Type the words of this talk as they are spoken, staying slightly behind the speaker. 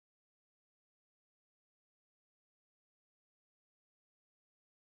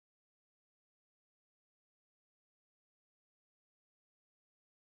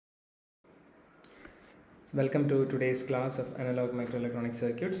Welcome to today's class of analog microelectronic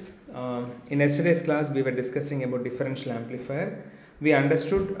circuits. In yesterday's class, we were discussing about differential amplifier. We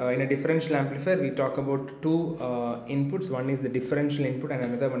understood in a differential amplifier, we talk about two inputs. One is the differential input and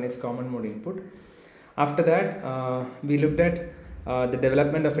another one is common mode input. After that, we looked at the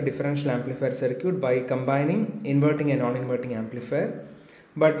development of a differential amplifier circuit by combining inverting and non-inverting amplifier.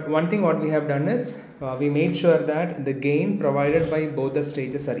 But one thing what we have done is we made sure that the gain provided by both the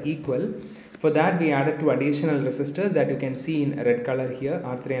stages are equal. For that, we added two additional resistors that you can see in red color here,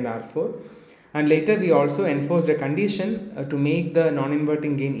 R3 and R4. And later we also enforced a condition to make the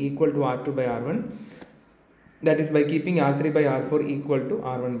non-inverting gain equal to R2 by R1. That is by keeping R3 by R4 equal to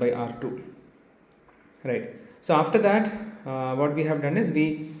R1 by R2. Right. So after that, what we have done is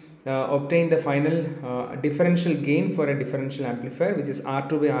we obtained the final differential gain for a differential amplifier, which is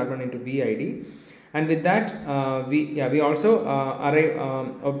R2 by R1 into VID. And with that, we also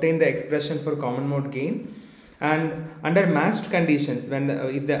obtained the expression for common mode gain. And under matched conditions, when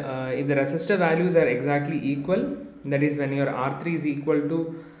if the resistor values are exactly equal, that is when your R3 is equal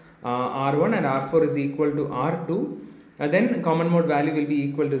to R1 and R4 is equal to R2, then common mode value will be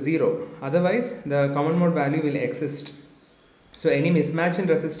equal to 0. Otherwise, the common mode value will exist. So any mismatch in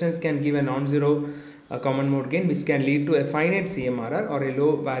resistance can give a non-zero common mode gain, which can lead to a finite CMRR or a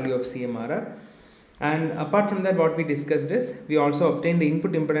low value of CMRR. And apart from that, what we discussed is we also obtained the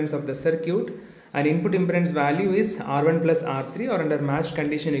input impedance of the circuit, and input impedance value is R1 plus R3, or under matched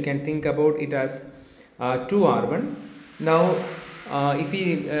condition you can think about it as 2R1. Now if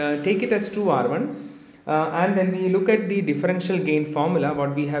we take it as 2R1 and then we look at the differential gain formula,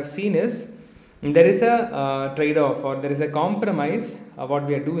 what we have seen is there is a trade-off, or there is a compromise what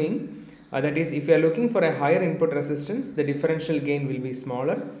we are doing. That is, if you are looking for a higher input resistance, the differential gain will be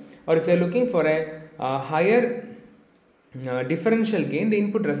smaller, or if you are looking for a higher differential gain, the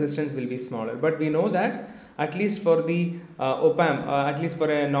input resistance will be smaller. But we know that at least for the opamp, at least for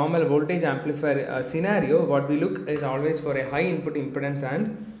a normal voltage amplifier scenario, what we look is always for a high input impedance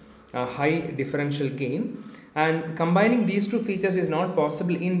and a high differential gain. And combining these two features is not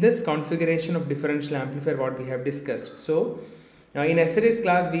possible in this configuration of differential amplifier what we have discussed. So in yesterday's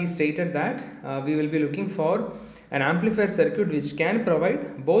class we stated that we will be looking for an amplifier circuit which can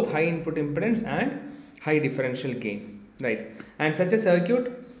provide both high input impedance and high differential gain, right? And such a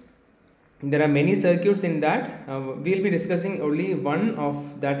circuit, there are many circuits in that. We will be discussing only one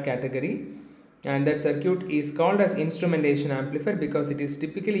of that category, and that circuit is called as instrumentation amplifier because it is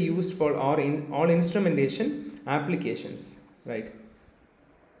typically used for all instrumentation applications, right?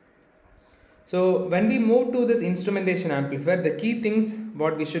 So when we move to this instrumentation amplifier, the key things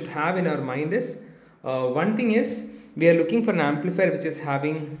what we should have in our mind is one thing is we are looking for an amplifier which is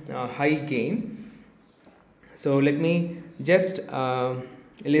having high gain. So let me just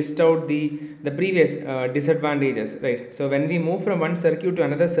list out the previous disadvantages, right? So when we move from one circuit to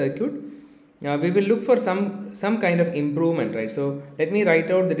another circuit, we will look for some kind of improvement, right? So let me write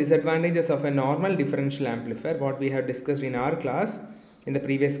out the disadvantages of a normal differential amplifier, what we have discussed in our class, in the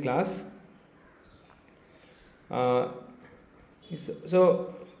previous class.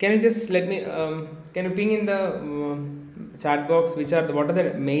 So can you just let me, can you ping in the chat box what are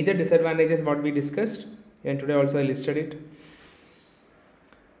the major disadvantages what we discussed? And today also I listed it.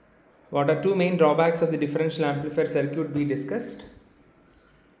 What are two main drawbacks of the differential amplifier circuit we discussed?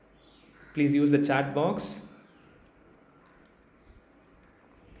 Please use the chat box.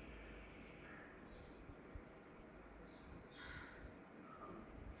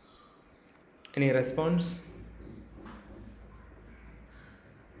 Any response?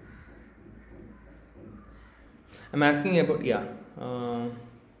 I'm asking about,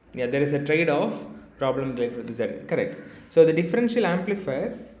 there is a trade-off problem related to this, correct. So the differential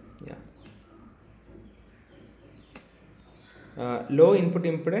amplifier, low input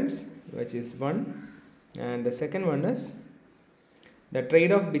impedance, which is 1, and the second one is the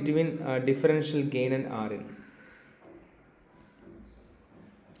trade-off between differential gain and Rin.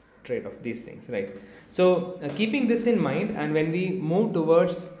 Trade-off, these things, right? So keeping this in mind, and when we move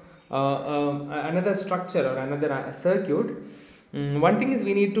towards another structure or another circuit, one thing is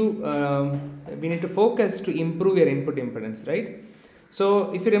we need to focus to improve your input impedance, right?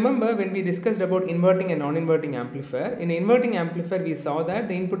 So if you remember, when we discussed about inverting and non-inverting amplifier, in inverting amplifier we saw that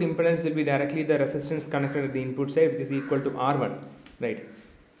the input impedance will be directly the resistance connected at the input side, which is equal to R1, right?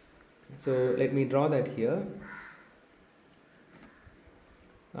 So let me draw that here.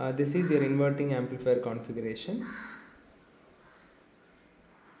 This is your inverting amplifier configuration,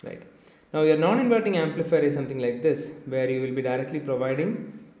 right? Now your non-inverting amplifier is something like this, where you will be directly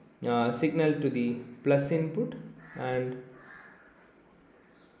providing signal to the plus input and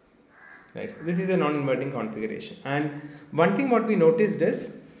right? This is a non-inverting configuration. And one thing what we noticed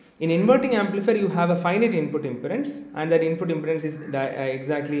is, in inverting amplifier you have a finite input impedance, and that input impedance is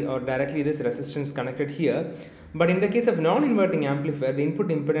exactly or directly this resistance connected here. But in the case of non-inverting amplifier, the input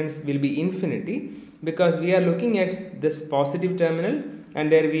impedance will be infinity, because we are looking at this positive terminal,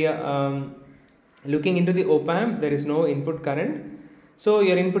 and there we are looking into the op-amp. There is no input current, so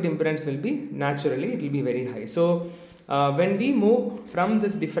your input impedance will be naturally, it will be very high. So when we move from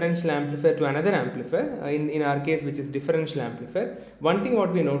this differential amplifier to another amplifier, in our case which is differential amplifier, one thing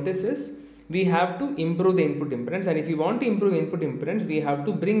what we notice is we have to improve the input impedance, and if we want to improve input impedance, we have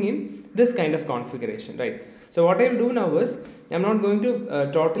to bring in this kind of configuration, right? So what I will do now is, I am not going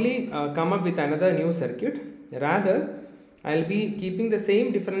to totally come up with another new circuit. Rather, I will be keeping the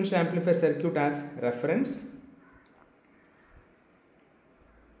same differential amplifier circuit as reference.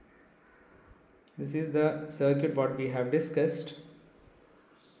 This is the circuit what we have discussed.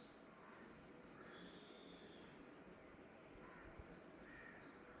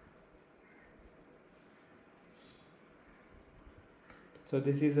 So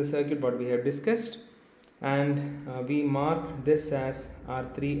this is the circuit what we have discussed, and we mark this as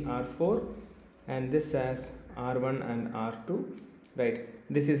R3, R4, and this as R1 and R2, right?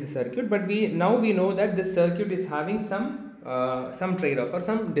 This is the circuit, but now we know that this circuit is having some trade-off or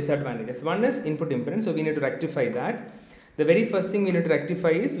some disadvantages. One is input impedance, so we need to rectify that. The very first thing we need to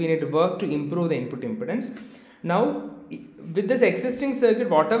rectify is we need to work to improve the input impedance. Now with this existing circuit,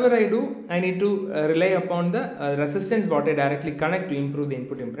 whatever I do, I need to rely upon the resistance what I directly connect to improve the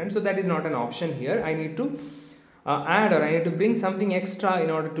input impedance. So that is not an option here. I need to add, or I need to bring something extra in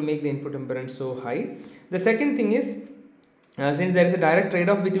order to make the input impedance so high. The second thing is, since there is a direct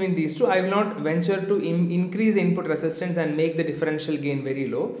trade-off between these two, I will not venture to increase the input resistance and make the differential gain very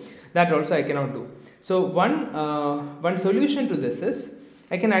low. That also I cannot do. So one solution to this is,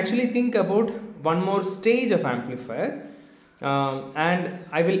 I can actually think about one more stage of amplifier, and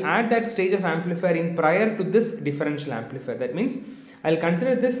I will add that stage of amplifier in prior to this differential amplifier. That means I will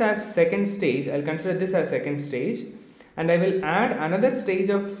consider this as second stage, and I will add another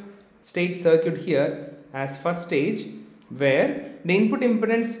stage circuit here as first stage, where the input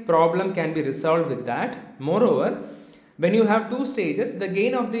impedance problem can be resolved with that. Moreover, when you have two stages, the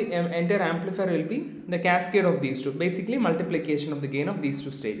gain of the entire amplifier will be the cascade of these two, basically multiplication of the gain of these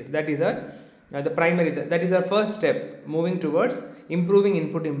two stages. That is our that is our first step, moving towards improving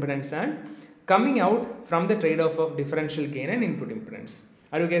input impedance and coming out from the trade-off of differential gain and input impedance.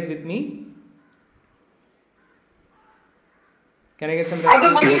 Are you guys with me? Can I get some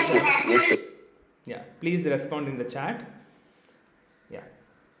response? Yes. Yeah, please respond in the chat. Yeah.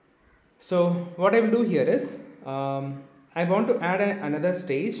 So what I will do here is, I want to add another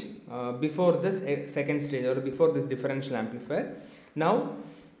stage before this second stage, or before this differential amplifier. Now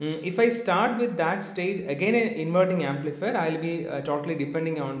if I start with that stage, again an inverting amplifier, I will be totally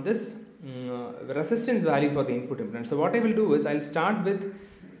depending on this resistance value for the input impedance. So what I will do is, I will start with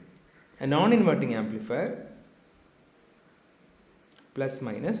a non-inverting amplifier, plus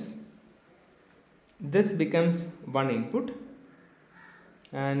minus. This becomes one input,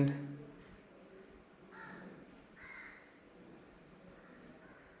 and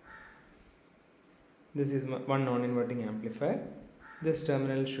this is one non-inverting amplifier. This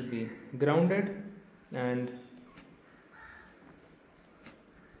terminal should be grounded, and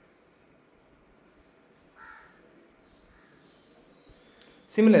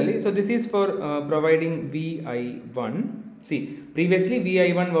similarly, so this is for providing VI1. See, previously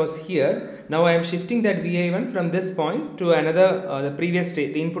VI1 was here. Now I am shifting that VI1 from this point to another, the previous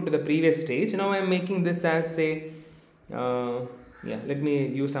stage, the input to the previous stage. Now I am making this as, say, let me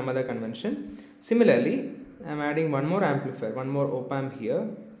use some other convention. Similarly, I am adding one more amplifier, one more op-amp here,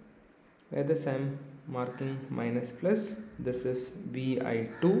 where this I am marking minus plus. This is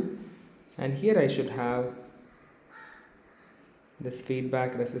VI2, and here I should have this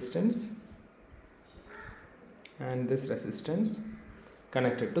feedback resistance and this resistance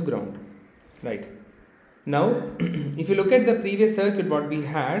connected to ground, right? Now if you look at the previous circuit what we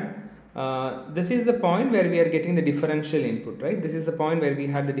had, this is the point where we are getting the differential input, right? This is the point where we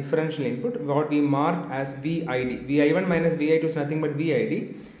had the differential input, what we marked as VID. VI1 minus VI2 is nothing but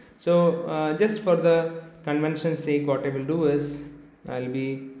VID. So just for the convention's sake, what I will do is, I will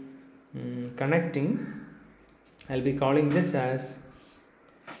be I will be calling this as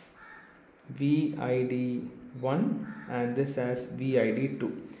VID1 and this as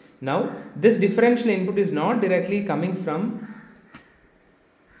VID2. Now this differential input is not directly coming from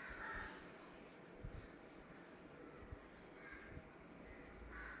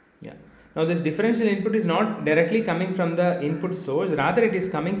Now this differential input is not directly coming from the input source, rather it is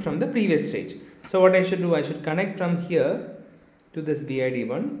coming from the previous stage. So what I should do, I should connect from here to this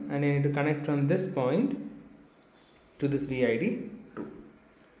VID1, and I need to connect from this point to this VID2,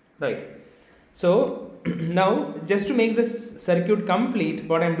 right? So now just to make this circuit complete,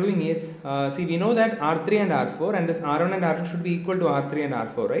 what I am doing is, see, we know that R3 and R4 and this R1 and R2 should be equal to R3 and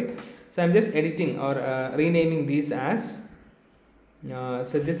R4, right? So I am just editing or renaming these as,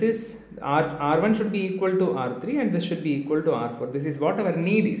 so this is R1 should be equal to R3 and this should be equal to R4. This is what our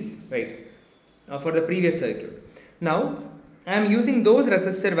need is, right, for the previous circuit. Now I am using those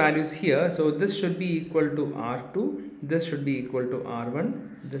resistor values here, so this should be equal to R2, this should be equal to R1,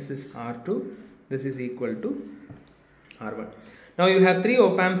 this is R2, this is equal to R1. Now you have 3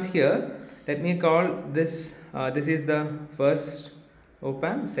 op-amps here. Let me call this, this is the first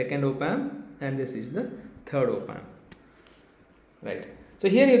op-amp, second op-amp, and this is the third op-amp, right? So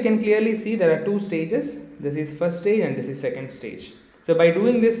here you can clearly see there are 2 stages. This is first stage and this is second stage. So by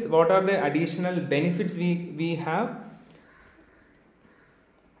doing this, what are the additional benefits we have?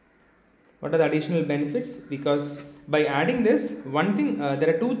 What are the additional benefits? Because by adding this, one thing,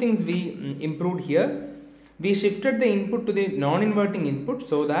 there are 2 things we improved here. We shifted the input to the non-inverting input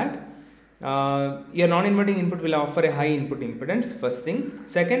so that your non-inverting input will offer a high input impedance, first thing.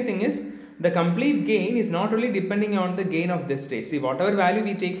 Second thing is, the complete gain is not only depending on the gain of this stage. See, whatever value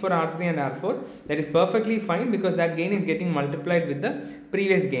we take for R3 and R4, that is perfectly fine because that gain is getting multiplied with the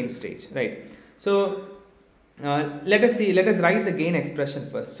previous gain stage, right? So let us write the gain expression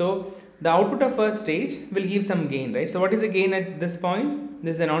first. So the output of first stage will give some gain, right? So what is the gain at this point?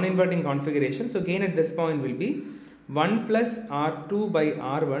 This is a non-inverting configuration. So gain at this point will be 1 plus R2 by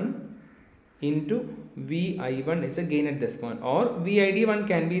R1 into VI1 is a gain at this point, or VID1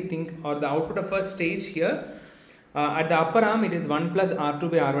 can be or the output of first stage here, at the upper arm it is 1 plus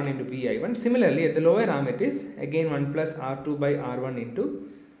R2 by R1 into VI1. Similarly at the lower arm it is again 1 plus R2 by R1 into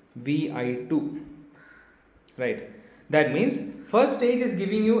VI2, right? That means first stage is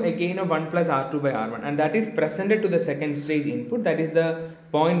giving you a gain of 1 plus R2 by R1, and that is presented to the second stage input. That is the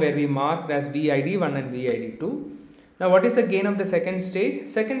point where we marked as VID1 and VID2. Now what is the gain of the second stage?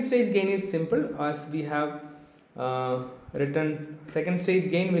 Second stage gain is simple, as we have written. Second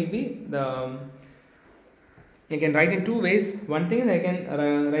stage gain will be the, you can write in 2 ways. One thing is I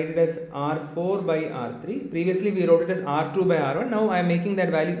can write it as R4 by R3. Previously we wrote it as R2 by R1. Now I am making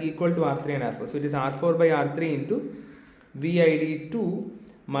that value equal to R3 and R4. So it is R4 by R3 into VID2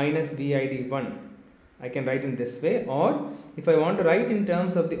 minus VID1. I can write in this way, or if I want to write in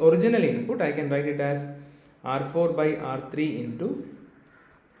terms of the original input, I can write it as R4 by R3 into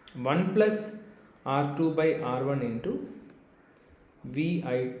 1 plus R2 by R1 into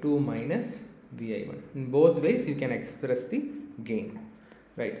VI2 minus VI1. In both ways you can express the gain,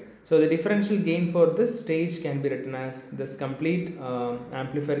 right? So the differential gain for this stage can be written as, this complete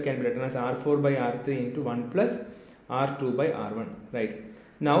amplifier can be written as R4 by R3 into 1 plus R2 by R1, right?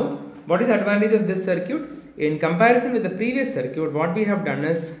 Now what is the advantage of this circuit? In comparison with the previous circuit, what we have done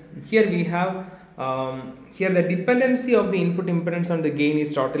is, here we have here the dependency of the input impedance on the gain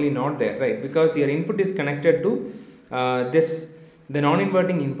is totally not there, right? Because your input is connected to the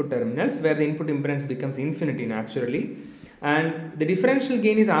non-inverting input terminals, where the input impedance becomes infinity naturally, and the differential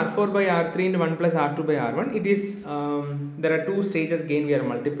gain is R4 by R3 into 1 plus R2 by R1. It is there are 2 stages gain we are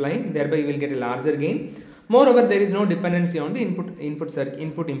multiplying, thereby you will get a larger gain. Moreover, there is no dependency on the input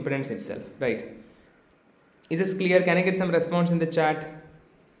impedance itself, right? Is this clear? Can I get some response in the chat?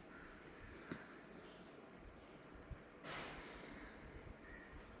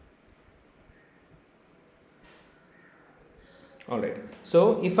 Alright,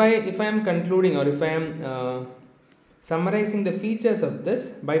 so if I am concluding, or if I am summarizing the features of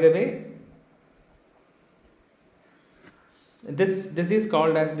this, by the way, this is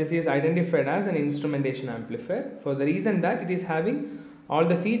called as, this is identified as an instrumentation amplifier, for the reason that it is having all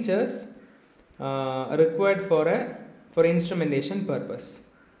the features required for instrumentation purpose.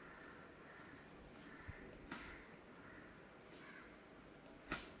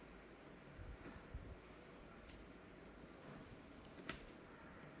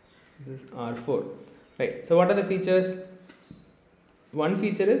 This is R4, right? So what are the features? One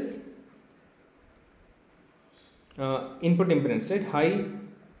feature is input impedance, right? High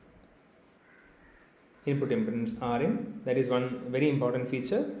input impedance Rin, that is one very important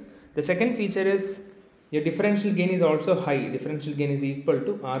feature. The second feature is your differential gain is also high. Differential gain is equal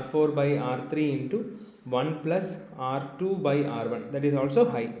to R4 by R3 into 1 plus R2 by R1. That is also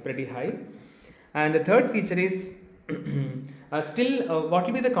high, pretty high. And the third feature is what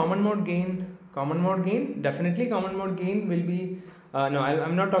will be the common mode gain? Common mode gain, definitely common mode gain will be no,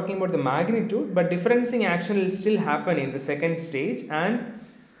 I'm not talking about the magnitude, but differencing action will still happen in the second stage, and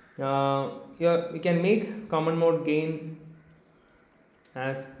we can make common mode gain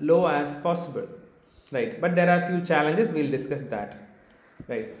as low as possible, right? But there are few challenges, we'll discuss that,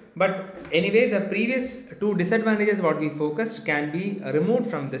 right? But anyway, the previous two disadvantages what we focused can be removed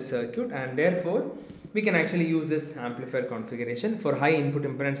from this circuit, and therefore we can actually use this amplifier configuration for high input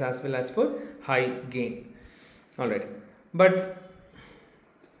impedance as well as for high gain. All right, but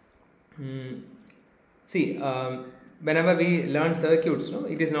see, whenever we learn circuits, no,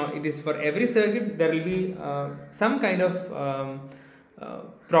 it is for every circuit there will be some kind of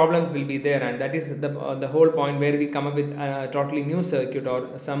problems will be there, and that is the whole point where we come up with a totally new circuit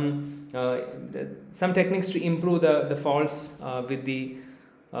or some techniques to improve the faults with the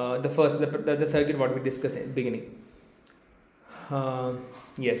circuit what we discussed in the beginning.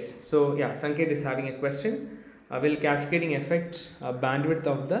 Yes, so yeah, Sanket is having a question. Will cascading affect bandwidth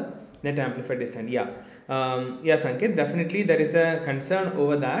of the net amplifier design? Yeah, Sanket, definitely there is a concern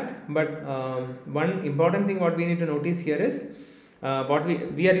over that, but one important thing what we need to notice here is what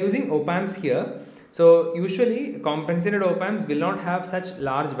we are using opamps here. So usually compensated opamps will not have such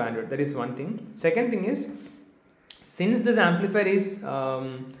large bandwidth. That is one thing. Second thing is, since this amplifier is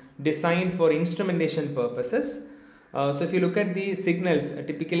designed for instrumentation purposes, so if you look at the signals,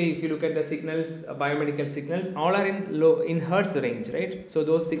 typically if you look at the signals, biomedical signals, all are in hertz range, right? So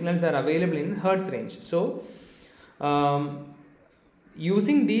those signals are available in hertz range. So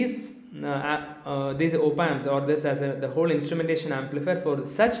using these opamps or this as the whole instrumentation amplifier for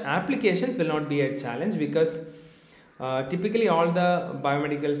such applications will not be a challenge, because typically all the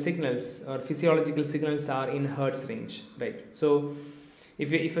biomedical signals or physiological signals are in hertz range, right? So if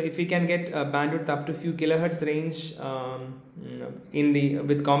we can get a bandwidth up to few kilohertz range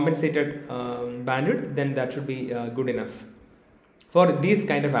with compensated bandwidth, then that should be good enough for these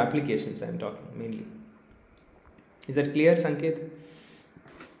kind of applications I am talking mainly. Is that clear, Sanket?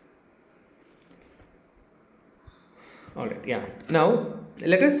 All right, yeah. Now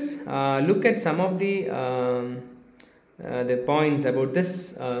let us look at some of the points about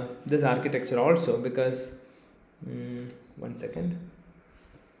this architecture also, because one second.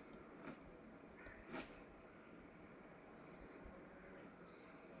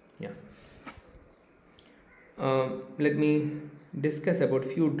 Yeah. Let me discuss about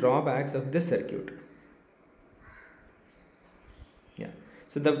few drawbacks of this circuit. Yeah.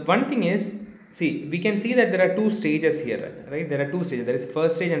 So the one thing is, see, we can see that there are two stages here, right? There are two stages. There is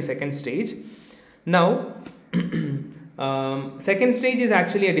first stage and second stage. Now, second stage is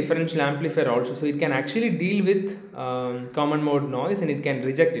actually a differential amplifier also, so it can actually deal with common mode noise and it can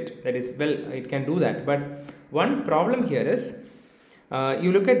reject it. That is, well, it can do that. But one problem here is,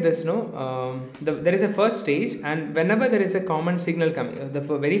 you look at this, no, there is a first stage, and whenever there is a common signal coming, the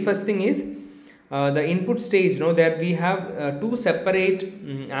very first thing is the input stage, no, that we have two separate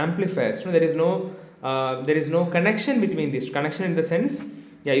amplifiers. No, there is no connection between these. Connection in the sense,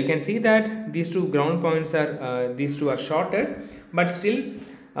 yeah, you can see that these two ground points are these two are shorted, but still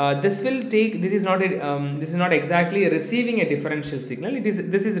this is not exactly receiving a differential signal. This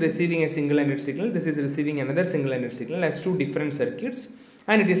is receiving a single-ended signal. This is receiving another single-ended signal as two different circuits,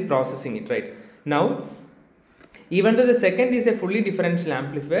 and it is processing it, right? Now, even though the second is a fully differential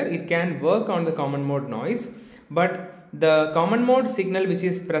amplifier, it can work on the common mode noise, but the common mode signal which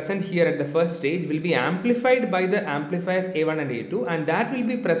is present here at the first stage will be amplified by the amplifiers A1 and A2, and that will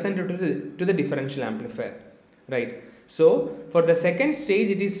be presented to the differential amplifier, right? So for the second stage,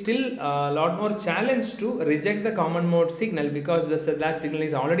 it is still a lot more challenge to reject the common mode signal, because that signal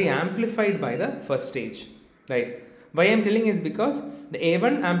is already amplified by the first stage, right? Why I am telling is because the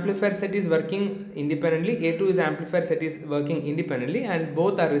A1 amplifier set is working independently, A2 is amplifier set is working independently, and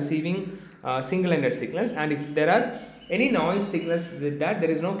both are receiving single-ended signals, and if there are any noise signals with that,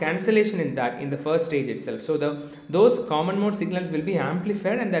 there is no cancellation in the first stage itself. So those common mode signals will be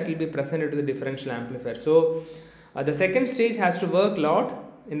amplified, and that will be presented to the differential amplifier. So the second stage has to work a lot,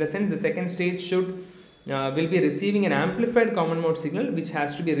 in the sense the second stage will be receiving an amplified common mode signal which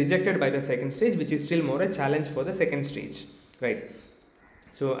has to be rejected by the second stage, which is still more a challenge for the second stage, right?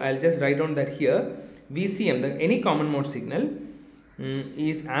 So I'll just write down that here. VCM, any common mode signal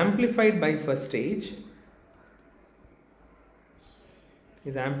is amplified by first stage,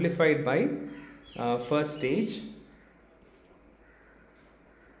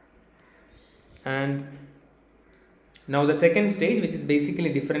 and now the second stage, which is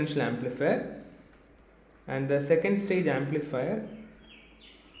basically differential amplifier, and the second stage amplifier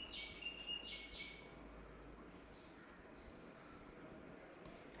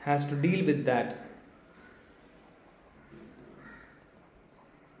has to deal with that.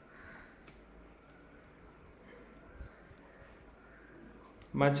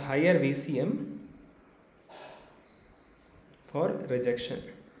 much higher VCM for rejection,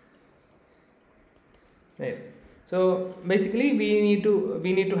 right? So basically we need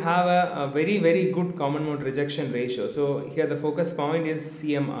to have a very good common mode rejection ratio. So here the focus point is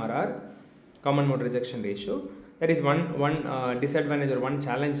CMRR, common mode rejection ratio. That is one disadvantage or one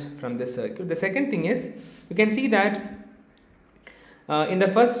challenge from this circuit. The second thing is, you can see that in the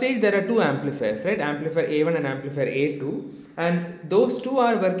first stage there are two amplifiers, right? Amplifier A1 and amplifier A2, and those two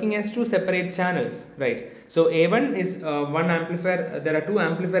are working as two separate channels, right? So A1 is one amplifier. There are two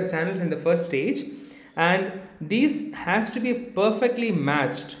amplifier channels in the first stage, and these has to be perfectly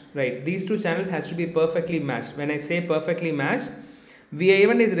matched, right? These two channels has to be perfectly matched. When I say perfectly matched,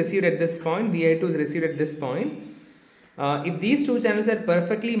 VA1 is received at this point, VA2 is received at this point. If these two channels are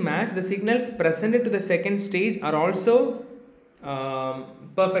perfectly matched, the signals presented to the second stage are also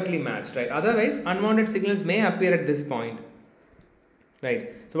perfectly matched, right? Otherwise, unwanted signals may appear at this point,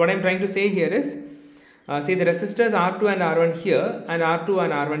 right? So what I'm trying to say here is, say the resistors R2 and R1 here and R2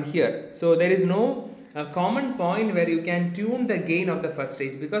 and R1 here. So there is no common point where you can tune the gain of the first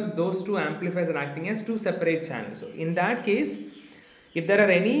stage, because those two amplifiers are acting as two separate channels. So in that case, if there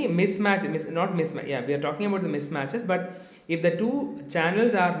are any mismatch, we are talking about the mismatches, but if the two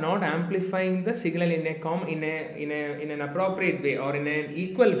channels are not amplifying the signal in an appropriate way or in an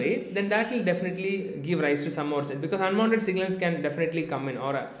equal way, then that will definitely give rise to some more, because unwanted signals can definitely come in,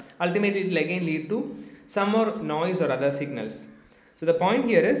 or ultimately it will again lead to some more noise or other signals. So the point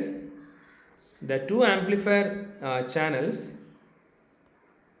here is, the two amplifier channels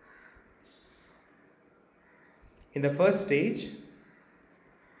in the first stage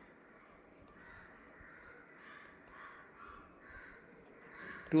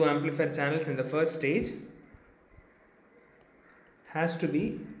has to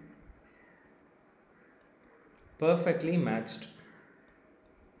be perfectly matched.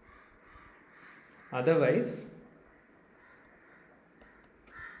 Otherwise,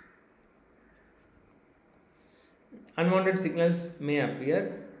 unwanted signals may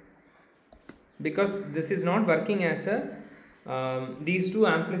appear, because this is not working as a these two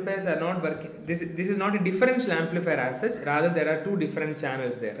amplifiers are not working. This is not a differential amplifier as such, rather there are two different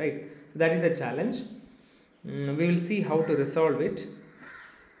channels there, right? So that is a challenge. We will see how to resolve it.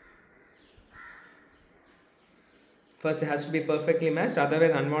 First, it has to be perfectly matched,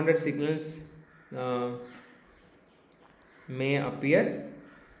 otherwise unwanted signals may appear,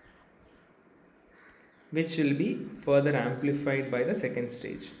 which will be further amplified by the second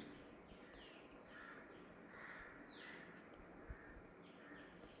stage.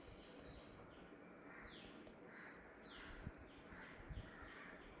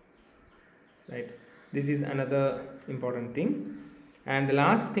 Right, this is another important thing. And the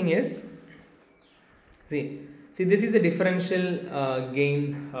last thing is, see this is a differential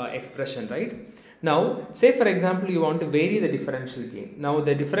gain expression, right? Now say for example you want to vary the differential gain. Now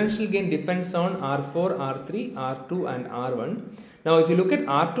the differential gain depends on R4, R3, R2 and R1. Now if you look at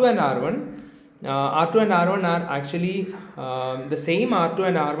R2 and R1, R2 and R1 are actually the same. R2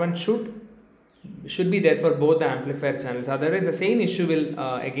 and R1 should be there for both the amplifier channels, otherwise the same issue will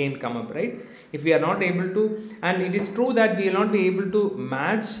again come up, right? If we are not able to, and it is true that we will not be able to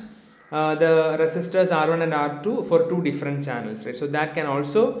match the resistors R1 and R2 for two different channels, right? So that can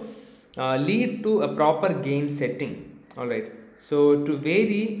also lead to a proper gain setting. All right, so to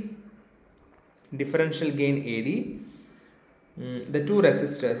vary differential gain AD, the two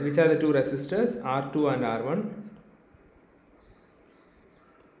resistors, which are the two resistors R2 and R1,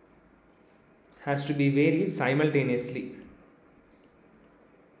 has to be varied simultaneously.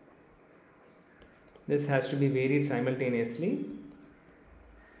 This has to be varied simultaneously.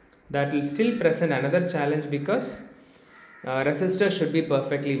 That will still present another challenge, because resistors should be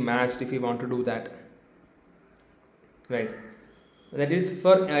perfectly matched if you want to do that, right? That is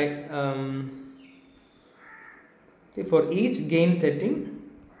for each gain setting,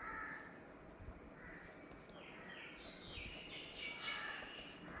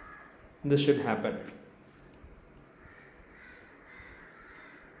 this should happen.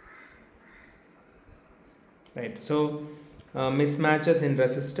 Right, so mismatches in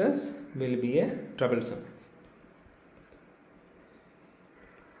resistors will be a troublesome.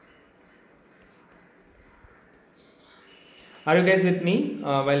 Are you guys with me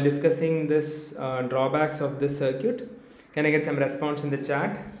while discussing this drawbacks of this circuit? Can I get some response in the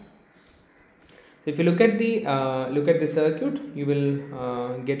chat? If you look at the circuit, you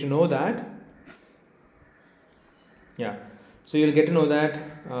will get to know that. Yeah, so you will get to know that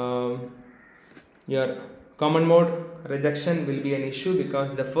your common mode rejection will be an issue,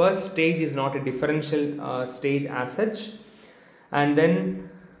 because the first stage is not a differential stage as such, And then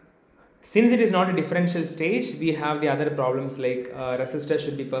since it is not a differential stage, we have the other problems like resistor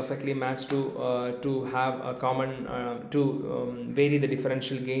should be perfectly matched to have a common vary the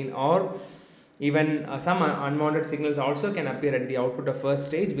differential gain, or even some unwanted signals also can appear at the output of first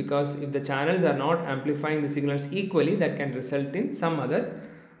stage, because if the channels are not amplifying the signals equally, that can result in some other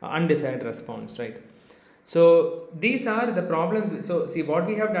undesired response, right? So these are the problems. So see, what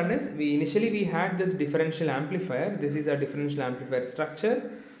we have done is we had this differential amplifier. This is a differential amplifier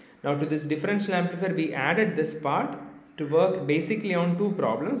structure. Now to this differential amplifier we added this part to work basically on two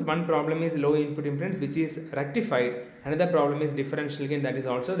problems. One problem is low input impedance, which is rectified. Another problem is differential gain, that is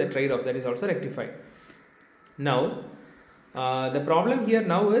also the trade-off, that is also rectified. Now the problem here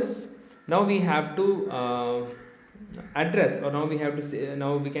now is, now we have to address, or now we have to say,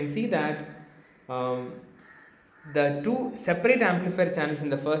 now we can see that the two separate amplifier channels in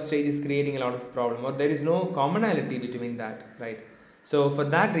the first stage is creating a lot of problem, or there is no commonality between that, right? So for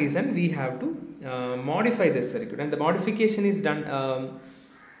that reason we have to modify this circuit, and the modification is done,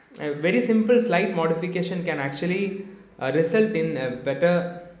 a very simple slight modification can actually result in a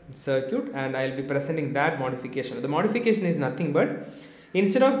better circuit, and I will be presenting that modification. The modification is nothing but,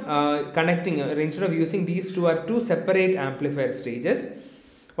 instead of connecting or instead of using these two separate amplifier stages,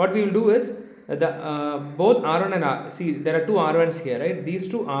 what we will do is both R1 and R, see there are two R1s here, right? These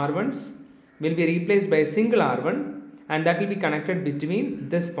two R1s will be replaced by a single R1, and that will be connected between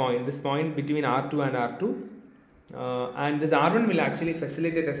this point between R2 and R2, and this R1 will actually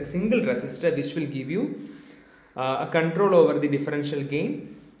facilitate as a single resistor, which will give you a control over the differential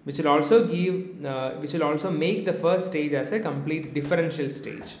gain, which will also make the first stage as a complete differential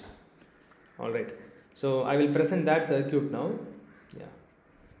stage. Alright, so I will present that circuit now. Yeah,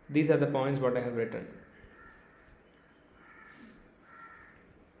 these are the points what I have written.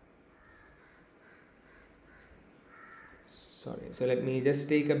 Sorry, so let me just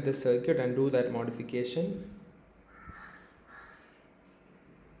take up the circuit and do that modification.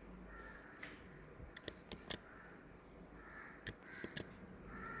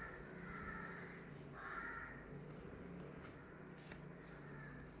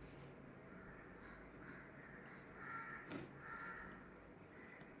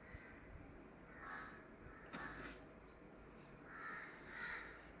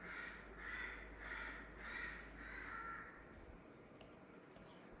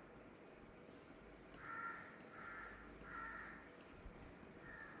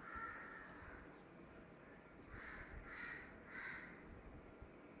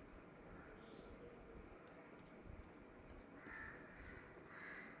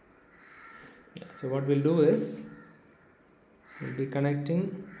 So what we'll do is, we'll be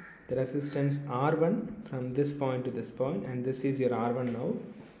connecting the resistance R1 from this point to this point, and this is your R1 now,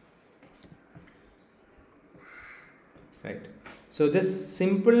 right? So this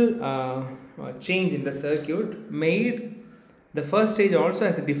simple change in the circuit made the first stage also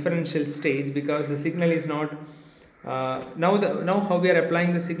as a differential stage, because the signal is not now how we are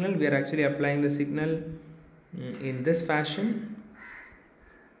applying the signal, we are actually applying the signal in this fashion.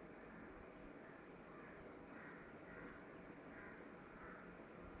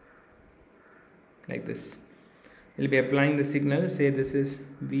 Like this, we'll be applying the signal, say this is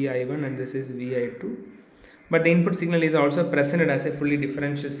Vi1 and this is Vi2, but the input signal is also presented as a fully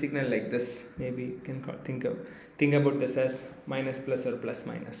differential signal like this. Maybe you can think about this as minus plus or plus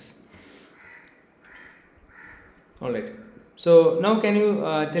minus. Alright, so now can you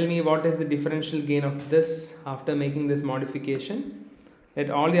tell me what is the differential gain of this after making this modification? Let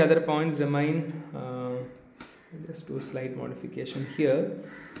all the other points remain. Just do a slight modification here.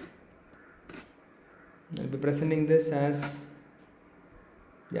 I'll be presenting this as,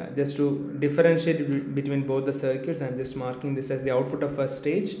 yeah, just to differentiate between both the circuits. I'm just marking this as the output of first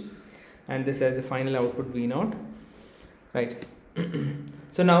stage and this as the final output V0, right?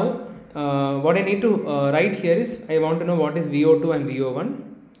 So now what I need to write here is, I want to know what is VO2 and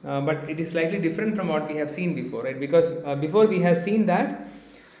VO1, but it is slightly different from what we have seen before, right? Because before we have seen that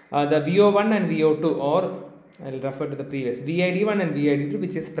the VO1 and VO2, or I will refer to the previous VID1 and VID2,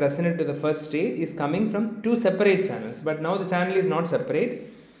 which is presented to the first stage, is coming from two separate channels, but now the channel is not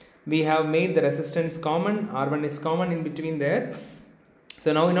separate. We have made the resistance common, R1 is common in between there.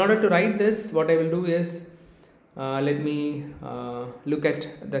 So now in order to write this, what I will do is, let me look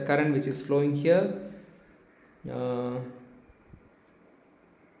at the current which is flowing here. I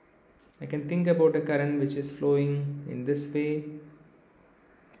can think about a current which is flowing in this way,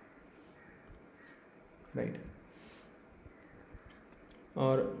 right?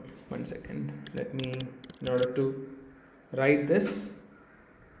 Or one second, let me, in order to write these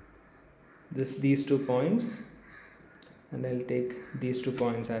 2 points, and I'll take these 2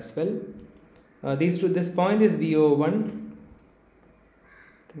 points as well. This point is VO1.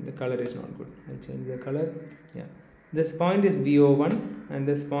 I think the color is not good. I'll change the color. Yeah, this point is VO1 and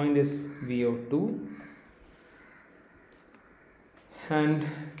this point is VO2. And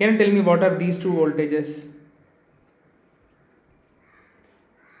can you tell me what are these two voltages?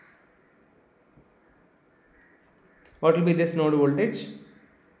 What will be this node voltage?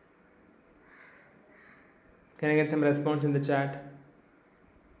 Can I get some response in the chat?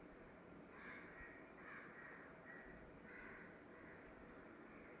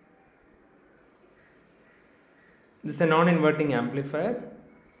 This is a non-inverting amplifier.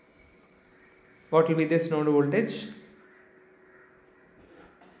 What will be this node voltage?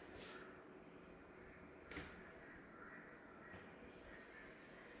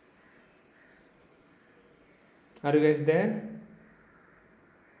 Are you guys there?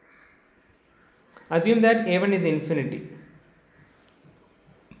 Assume that A1 is infinity.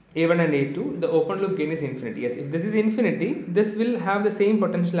 A1 and A2, the open loop gain is infinity. Yes, if this is infinity, this will have the same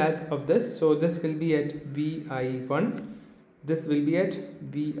potential as of this. So this will be at Vi1, this will be at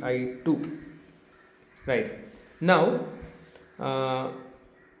Vi2. Right. Now,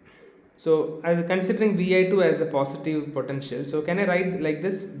 so as considering Vi2 as the positive potential, so can I write like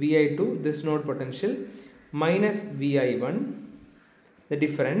this? Vi2, this node potential, minus Vi1, the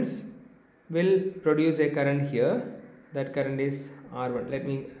difference will produce a current here. That current is R1. Let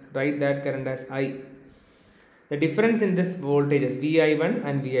me write that current as I. The difference in this voltage is Vi1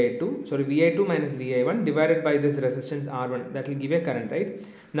 and Vi2. Sorry, Vi2 minus Vi1 divided by this resistance R1. That will give a current, right?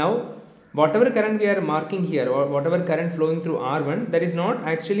 Now, whatever current we are marking here, or whatever current flowing through R1, that is not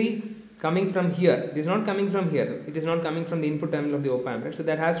actually coming from here. It is not coming from here. It is not coming from the input terminal of the op-amp, right? So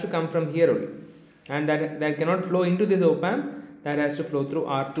that has to come from here only. And that cannot flow into this op-amp. That has to flow through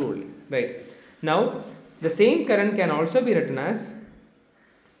R2 only, right? Now, the same current can also be written as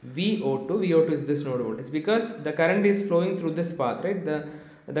VO2. VO2 is this node voltage because the current is flowing through this path, right?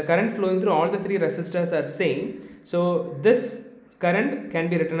 The current flowing through all the three resistors are same. So this current can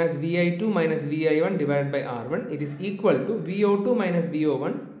be written as Vi2 minus Vi1 divided by R1. It is equal to VO2 minus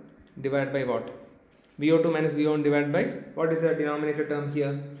VO1 divided by what? VO2 minus VO1 divided by what is the denominator term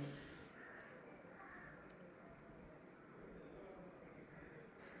here?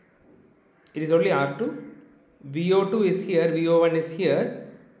 It is only R2. VO2 is here, VO1 is here.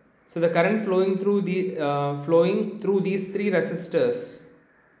 So the current flowing through these three resistors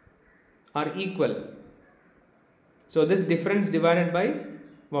are equal. So this difference divided by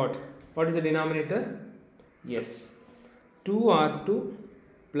what? What is the denominator? Yes, 2R2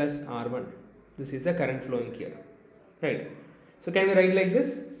 plus R1. This is the current flowing here, right? So can we write like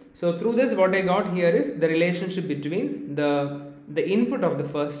this? So through this, what I got here is the relationship between the input of the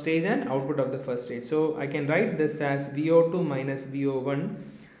first stage and output of the first stage. So I can write this as VO2 minus VO1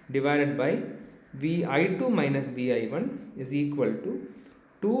 divided by Vi2 minus Vi1 is equal to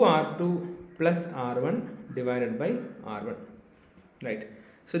 2R2 plus R1 divided by R1, right?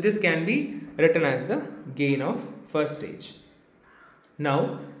 So this can be written as the gain of first stage.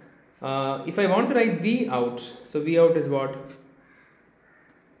 Now, if I want to write V out, so V out is what?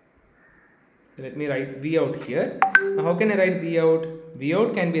 Let me write V out here. Now, how can I write V out? V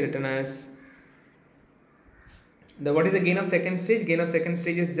out can be written as what is the gain of second stage? Gain of second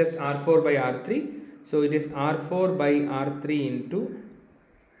stage is just R4 by R3. So it is R4 by R3 into,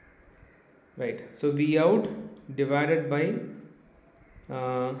 right? So V out divided by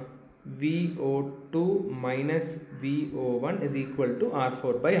VO2 minus VO1 is equal to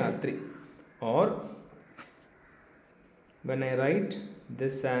R4 by R3. Or when I write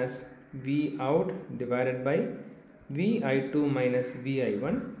this as V out divided by Vi2 minus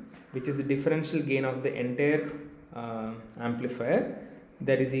Vi1, which is the differential gain of the entire amplifier,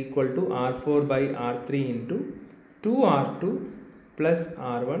 that is equal to R4 by R3 into 2R2 plus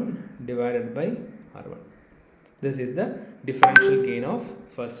R1 divided by R1. This is the differential gain of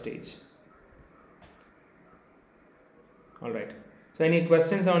first stage. Alright. So any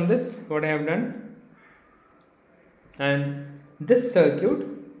questions on this, what I have done? And this circuit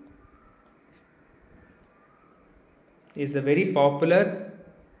is the very popular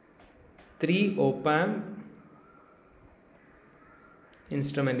 3 op-amp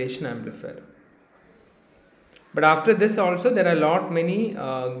instrumentation amplifier. But after this also there are many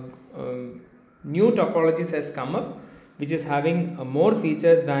new topologies has come up which is having more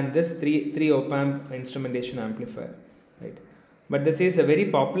features than this 3 op-amp instrumentation amplifier, right? But this is a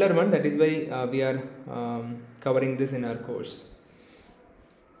very popular one, that is why we are covering this in our course.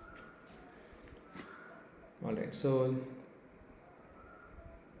 Alright, so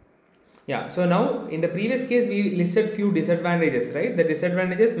Yeah, so now in the previous case we listed few disadvantages, right? The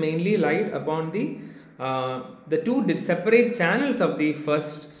disadvantages mainly lied upon the two separate channels of the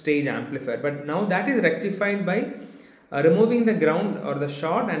first stage amplifier, but now that is rectified by removing the ground or the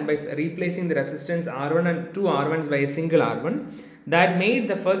short and by replacing the resistance R1 and two R1s by a single R1. That made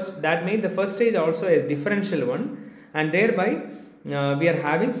the first stage also a differential one, and thereby we are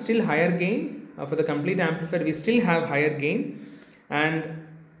having still higher gain for the complete amplifier. We still have higher gain and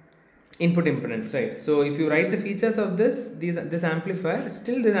input impedance, right? So if you write the features of this amplifier,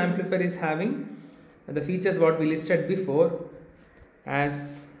 still this amplifier is having the features what we listed before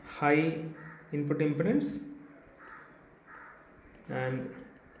as high input impedance and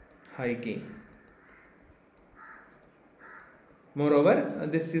high gain. Moreover,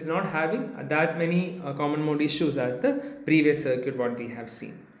 this is not having that many common mode issues as the previous circuit what we have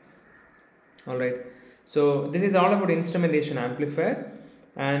seen. Alright, so this is all about instrumentation amplifier,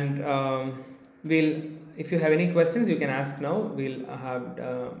 and if you have any questions you can ask now.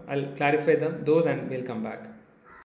 I'll clarify those and we'll come back.